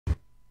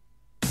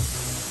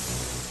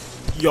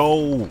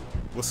Yo,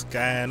 what's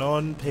going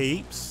on,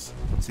 peeps?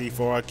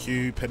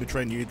 C4IQ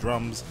penetrating your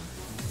drums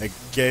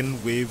again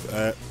with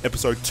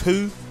episode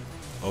 2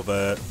 of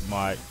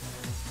my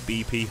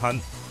BP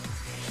hunt.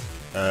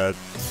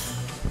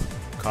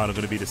 Kind of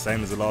going to be the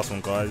same as the last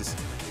one, guys.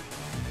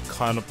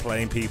 Kind of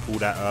playing people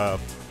that are,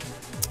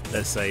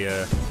 let's say,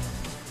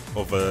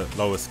 of a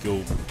lower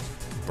skill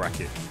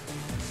bracket.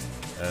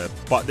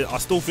 But I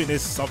still think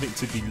there's something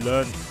to be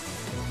learned.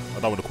 I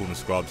don't want to call them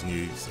scrubs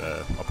news.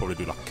 I'll probably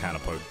do like a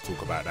counterpoint,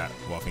 talk about that,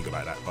 what I think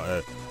about that.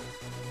 But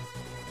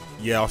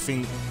yeah, I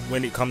think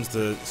when it comes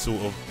to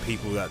sort of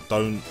people that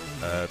don't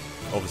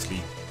obviously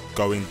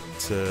go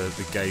into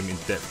the game in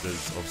depth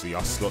as obviously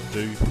us slot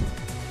do,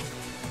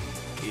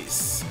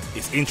 it's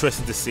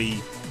interesting to see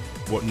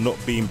what not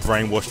being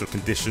brainwashed or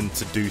conditioned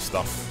to do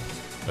stuff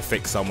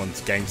affects someone's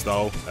game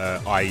style,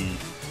 i.e.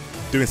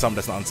 doing something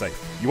that's not unsafe.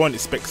 You won't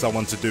expect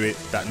someone to do it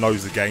that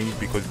knows the game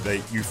because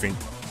you think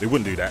they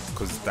wouldn't do that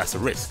because that's a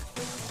risk.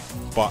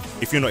 But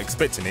if you're not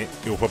expecting it,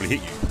 it will probably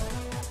hit you.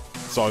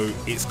 So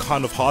it's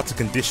kind of hard to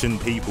condition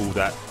people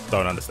that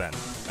don't understand,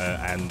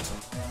 and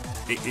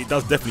it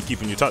does definitely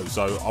keep on your toes.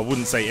 So I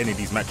wouldn't say any of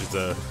these matches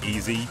are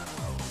easy.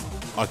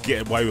 I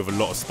get away with a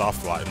lot of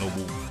stuff like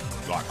normal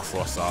like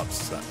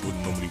cross-ups that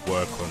wouldn't normally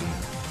work on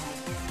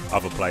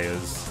other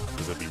players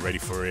because they'll be ready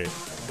for it.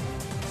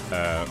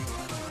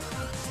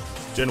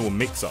 General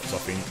mix-ups, I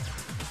think,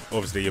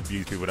 obviously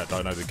abuse people that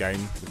don't know the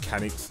game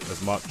mechanics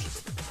as much.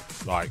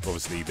 Like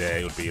obviously there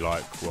it would be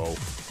like, well,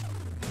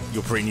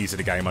 you're pretty new to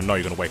the game, I know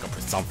you're going to wake up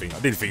with something. I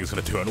didn't think it was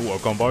going to do an auto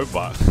combo,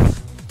 but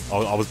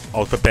I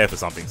was prepared for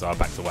something, so I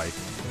backed away.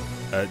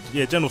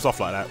 Yeah, general stuff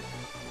like that.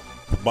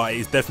 But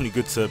it's definitely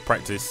good to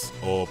practice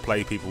or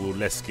play people who are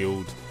less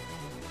skilled,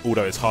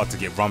 although it's hard to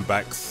get run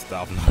backs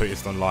that I've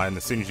noticed online.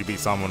 As soon as you beat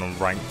someone on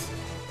ranked,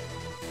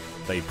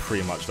 they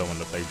pretty much don't want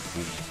to, they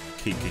will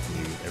keep kicking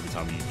you every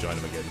time you join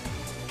them again.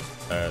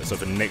 So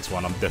for the next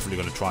one, I'm definitely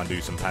going to try and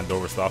do some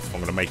Pandora stuff. I'm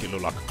going to make it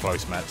look like a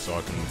close match so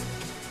I can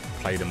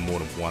play them more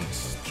than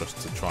once just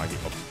to try and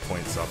get my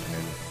points up, and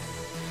then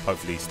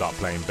hopefully start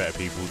playing better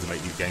people to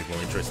make these games more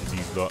interesting to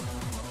you lot.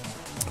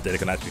 Then I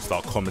can actually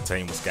start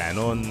commentating what's going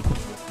on,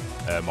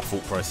 my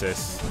thought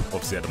process.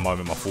 Obviously at the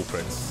moment my thought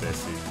process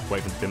is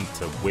wait for them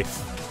to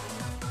whiff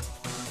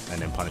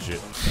and then punish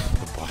it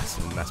with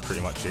Bison. That's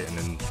pretty much it, and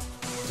then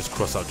just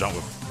cross out jump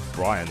with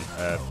Brian.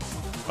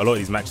 A lot of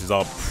these matches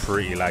are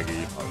pretty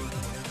laggy.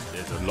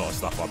 There's a lot of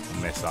stuff I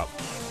mess up.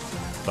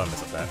 Don't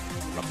mess up that,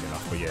 luckily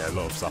enough, but yeah, a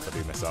lot of stuff I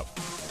do mess up.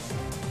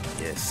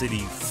 Yeah,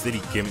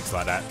 silly gimmicks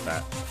like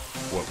that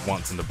work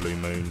once in the blue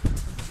moon.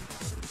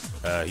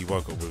 He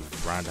woke up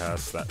with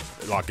Roundhouse. That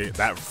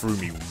threw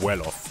me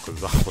well off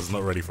because I was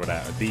not ready for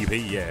that. A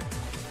DP, yeah.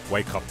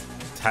 Wake up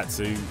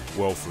Tatsu,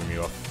 well threw me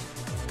off.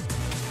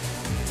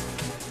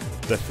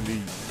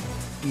 Definitely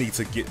need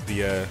to get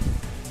the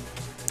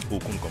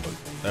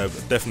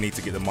definitely need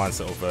to get the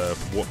mindset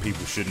of what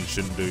people should and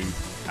shouldn't do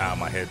out of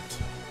my head.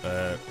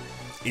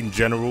 In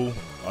general,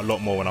 a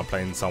lot more when I'm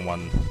playing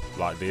someone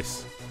like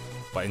this.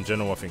 But in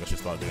general, I think I should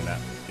start doing that.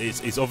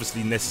 It's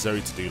obviously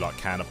necessary to do like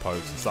counter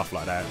pokes and stuff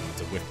like that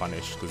to whiff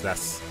punish, because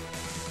that's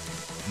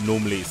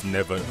normally it's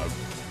never a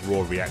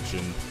raw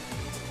reaction.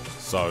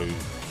 So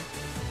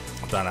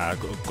I don't know. I've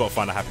got to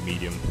find a happy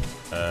medium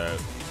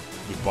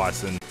with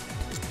Bison.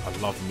 I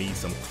love me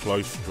some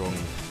close, strong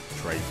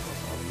trades.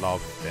 I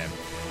love them.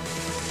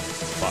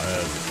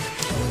 But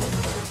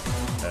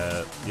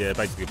yeah,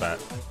 basically about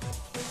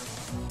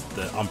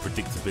the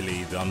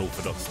unpredictability, the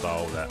unorthodox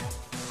style that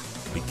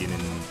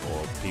beginning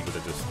or people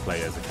that just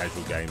play as a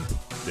casual game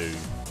do.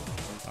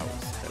 I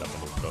was hell up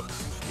unorthodox.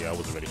 Yeah, I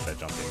wasn't ready for that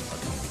jumping. I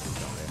didn't think to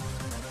jump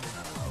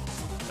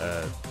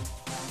there.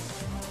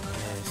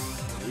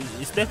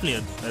 Yes, it's definitely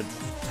a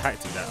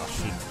tactic that I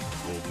should,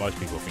 or most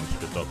people think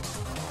should adopt.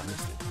 Oh, I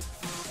missed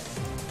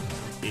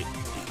it. It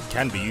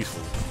can be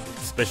useful,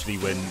 especially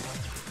when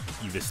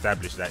you've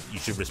established that you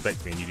should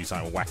respect me and you do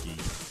something wacky.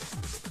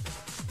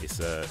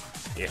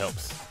 It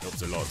helps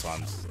a lot of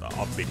times.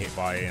 I've been hit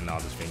by it and I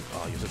just think,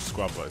 oh, you're such a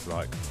scrub, but it's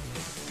like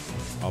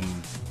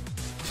I'm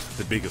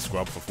the biggest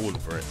scrub for falling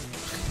for it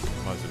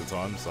most of the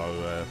time. So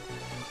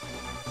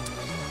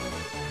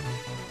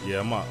yeah,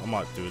 I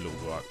might do a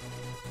little like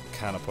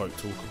counterpoint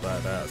talk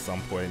about that at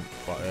some point,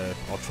 but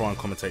I'll try and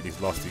commentate these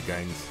last 2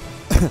 games.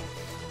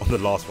 On the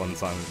last one,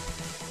 so I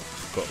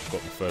got the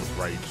first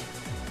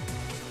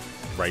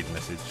raid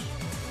message.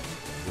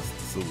 The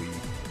silly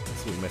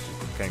message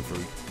that came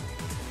through.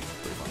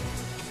 Pretty funny.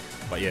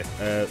 But yeah,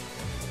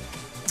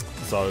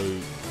 so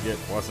yeah,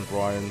 Bison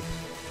Brian,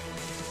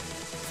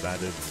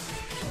 standard,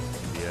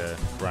 yeah,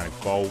 Brian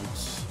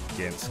Golds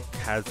against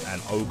Kaz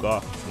and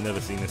Ogre. I've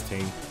never seen this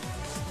team.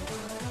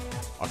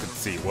 I could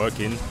see it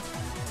working.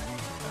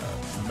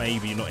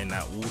 Maybe not in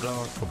that order.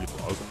 Probably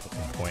put Ogre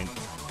on point,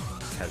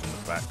 Kaz in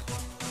the back.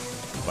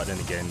 But then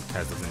again,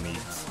 Kaz doesn't need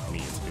me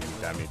to do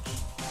damage.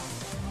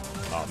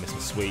 Missed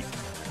my sweep.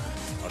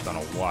 I don't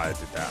know why I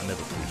did that. I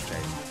never push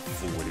chain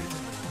forwarded.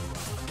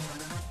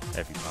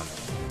 Every punch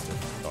to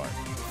die.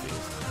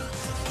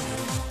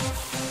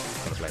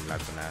 Gonna blame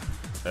Lad for that.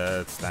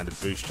 Standard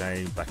boost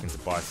chain, back into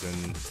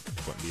Bison,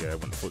 went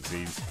the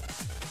footsies,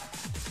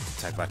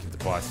 tag back into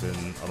Bison.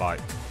 I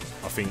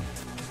think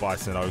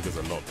Bison Ogre's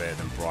a lot better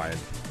than Brian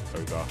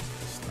Ogre.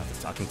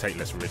 I can take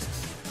less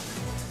risks.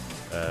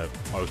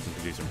 Ogre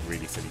can do some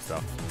really silly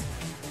stuff.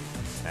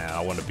 And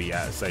I want to be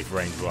at a safe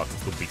range where I can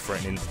still be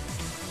threatening.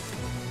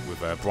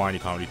 With Brian, you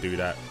can't really do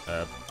that.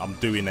 I'm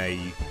doing a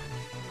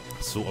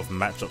sort of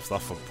matchup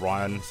stuff for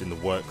Brian. It's in the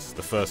works.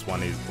 The first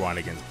one is Brian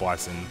against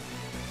Bison,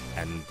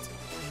 and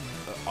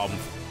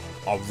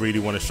I really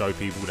want to show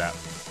people that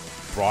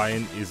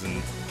Brian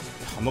isn't.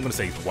 I'm not going to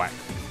say he's whack.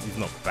 He's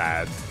not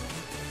bad,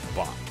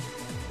 but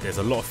there's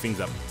a lot of things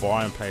that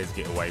Brian players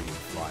get away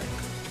with,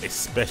 like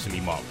especially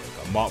Mark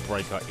Breaker. Mark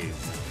Breaker is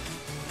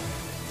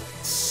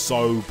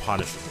so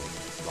punishable.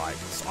 Like,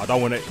 I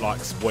don't want to like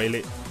spoil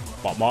it,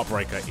 but Mark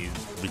Breaker is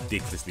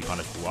ridiculously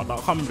punishable. I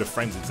can't remember the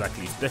frames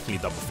exactly. It's definitely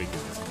double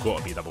figures. It's got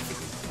to be double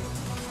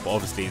figures. But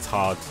obviously, it's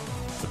hard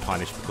to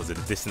punish because of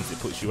the distance it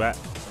puts you at.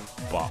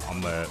 But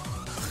I'm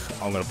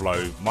gonna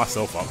blow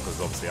myself up because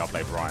obviously I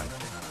play Brian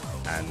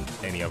and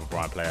any other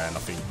Brian player, and I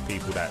think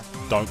people that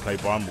don't play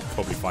Brian will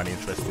probably find it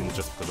interesting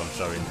just because I'm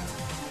showing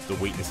the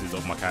weaknesses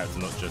of my character,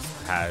 not just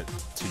how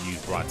to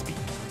use Brian to beat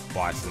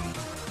Bison.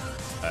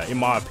 In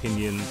my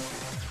opinion,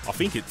 I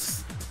think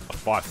it's a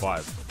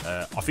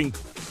 5-5. I think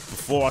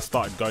before I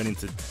started going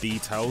into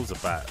details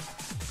about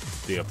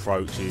the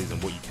approaches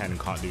and what you can and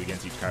can't do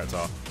against each character,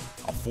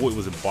 I thought it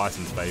was in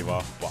Bison's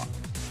favour, but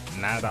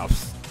now that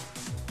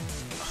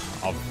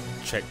I've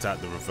checked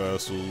out the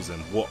reversals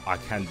and what I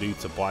can do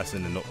to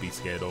Bison and not be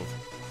scared of,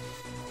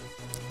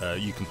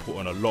 you can put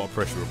on a lot of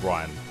pressure with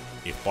Brian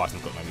if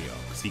Bison's got no meter,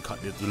 because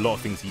there's a lot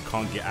of things he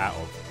can't get out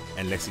of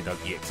unless he does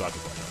EX cycle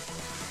pressure.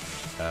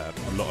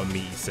 A lot of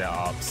meaty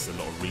setups, a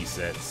lot of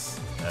resets,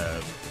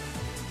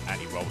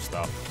 anti-roll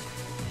stuff.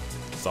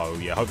 So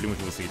yeah, hopefully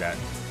we will see that.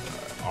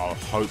 I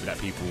hope that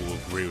people will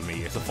agree with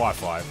me. It's a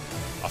 5-5.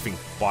 I think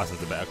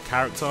Bison's a better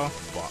character,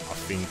 but I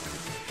think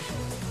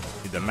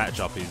the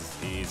matchup is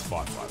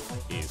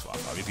 5-5. It is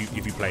 5-5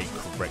 if you play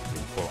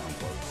correctly, quote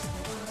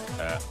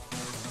unquote.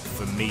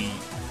 For me,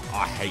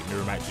 I hate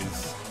mirror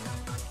matches.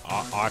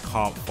 I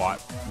can't fight.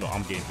 Look,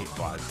 I'm getting hit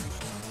by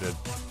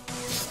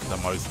the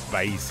most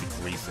basic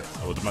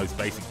resets or the most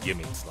basic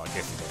gimmicks, like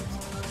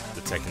SFxT,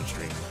 the Tekken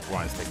stream,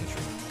 Brian's Tekken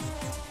stream,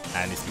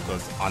 and it's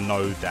because I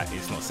know that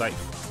it's not safe.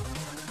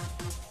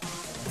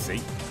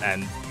 See,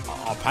 and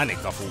I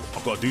panicked. I thought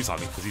I've got to do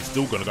something because he's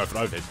still going to go for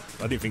the overhead.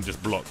 I didn't think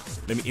just block.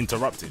 Let me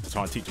interrupt it to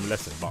try and teach him a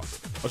lesson, but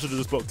I should have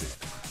just blocked it.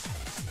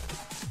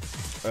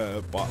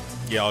 But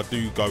yeah, I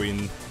do go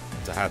in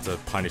to how to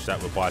punish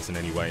that with Bison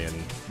anyway, and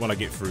when I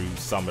get through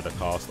some of the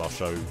cast, I'll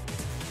show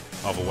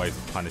other ways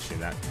of punishing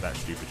that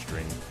stupid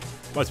string.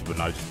 Most people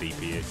know just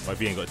DP it, but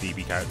if you ain't got a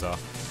DP character,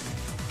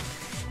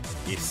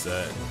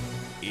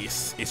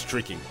 it's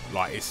tricky.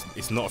 Like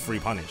it's not a free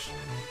punish.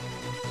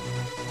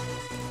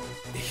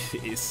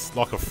 It's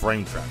like a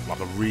frame trap, like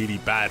a really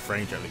bad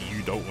frame trap that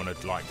you don't want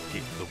to like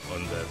get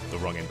on the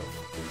wrong end of.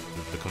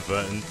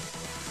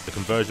 The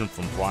conversion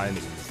from Brian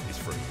is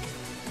free.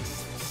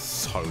 It's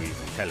so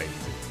easy, hella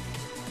easy.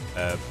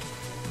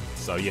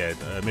 So yeah,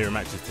 mirror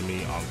matches to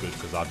me aren't good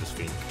because I just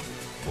think,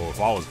 well,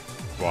 if I was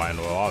Brian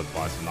or I was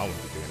Bison, I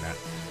wouldn't be doing that.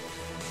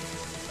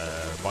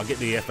 But I get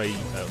the the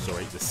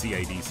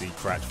CADC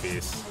Crouch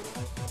Fierce.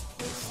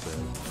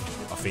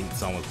 I think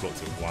someone's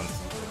blocked it once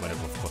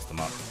whenever I've crossed them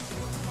up.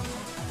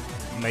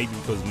 Maybe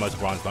because most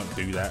Brians don't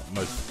do that.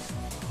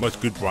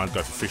 Most good Brians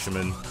go for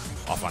Fisherman.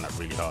 I find that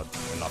really hard,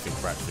 and I think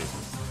Crouch Fierce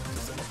is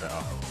just a lot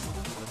better.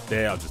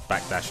 There, I just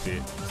backdashed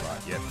it. It's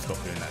like, yeah,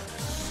 stop doing that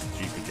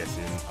stupid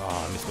guessing.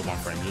 I missed the one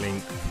frame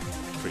link.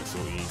 Pretty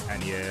salty.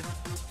 Anti-air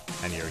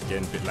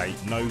again, a bit late.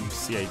 No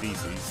CADCs.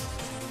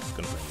 Just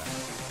gonna bring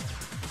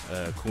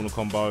that. Corner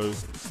combo.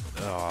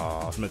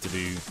 I was meant to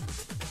do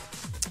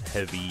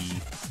heavy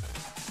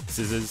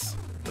scissors.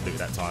 I did it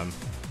that time.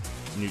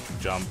 Neutral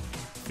jump.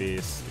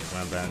 Fierce.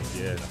 Round bounce.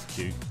 Yeah, that's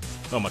cute.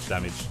 Not much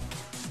damage.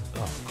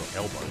 Oh, got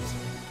elbows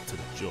to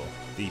the jaw.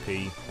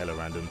 DP. Hella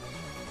random.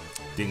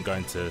 Didn't go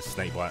into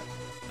snake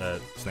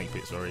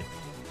pit, sorry.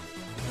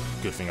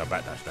 Good thing I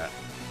backdashed that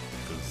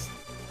because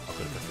I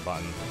could have pressed the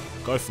button.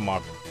 Go for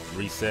my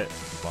reset,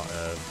 but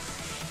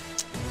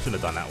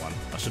shouldn't have done that one.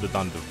 I should have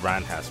done the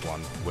roundhouse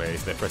one where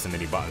if they're pressing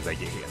any buttons they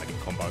get hit and they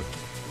get combo.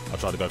 I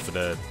tried to go for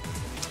the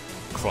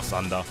cross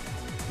under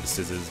with the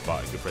scissors,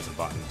 but if you're pressing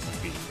buttons,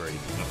 it's free,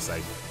 it's not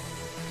safe.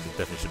 You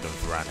definitely should have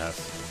done the roundhouse.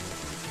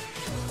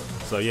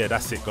 So yeah,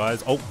 that's it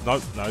guys. Oh,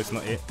 no, it's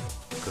not it.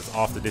 Because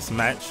after this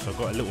match, I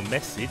got a little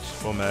message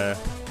from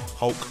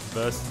Hulk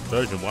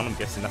version 1, I'm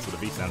guessing that's what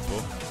the V stands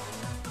for.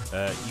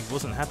 He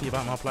wasn't happy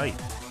about my play.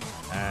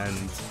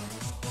 And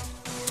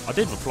I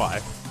did reply. I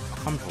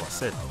can't remember what I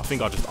said. I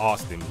think I just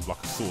asked him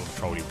like a sort of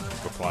trolly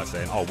reply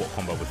saying, oh, what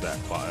combo was that?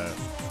 But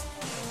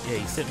yeah,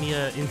 he sent me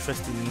an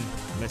interesting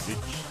message.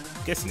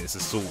 I'm guessing it's a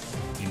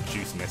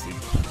salt-induced message.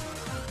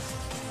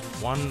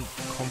 One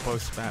combo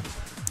spam.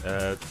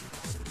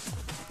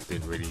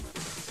 Didn't really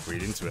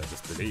read into it,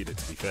 just deleted it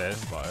to be fair,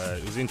 but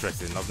it was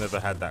interesting. I've never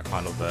had that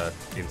kind of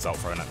insult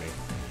thrown at me.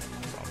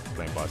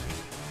 playing Bison.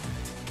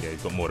 Yeah,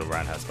 he's got more than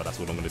Rand has, but that's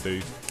what I'm going to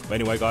do. But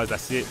anyway, guys,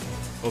 that's it.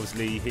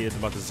 Obviously, here's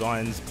my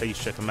designs. Please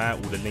check them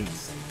out. All the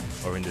links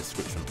are in the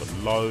description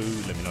below.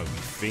 Let me know what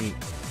you think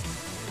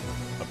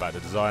about the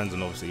designs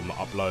and obviously my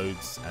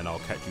uploads, and I'll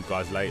catch you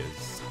guys later.